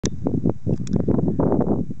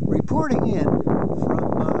reporting in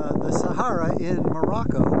from the Sahara in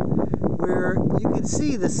Morocco, where you can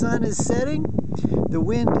see the sun is setting, the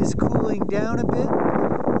wind is cooling down a bit,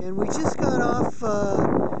 and we just got off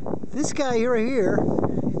this guy right here,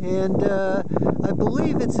 and I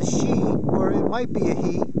believe it's a she, or it might be a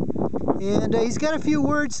he, and he's got a few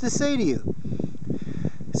words to say to you.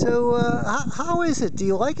 So how is it? Do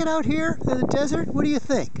you like it out here in the desert? What do you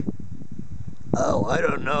think? Oh, I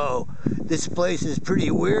don't know. This place is pretty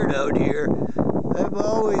weird out here.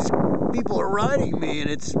 People are riding me and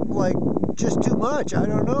it's like just too much. I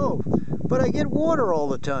don't know. But I get water all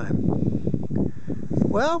the time.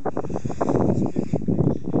 Well,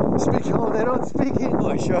 oh, they don't speak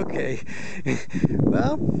English. Okay.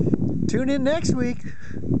 Well, tune in next week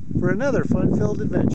for another fun-filled adventure.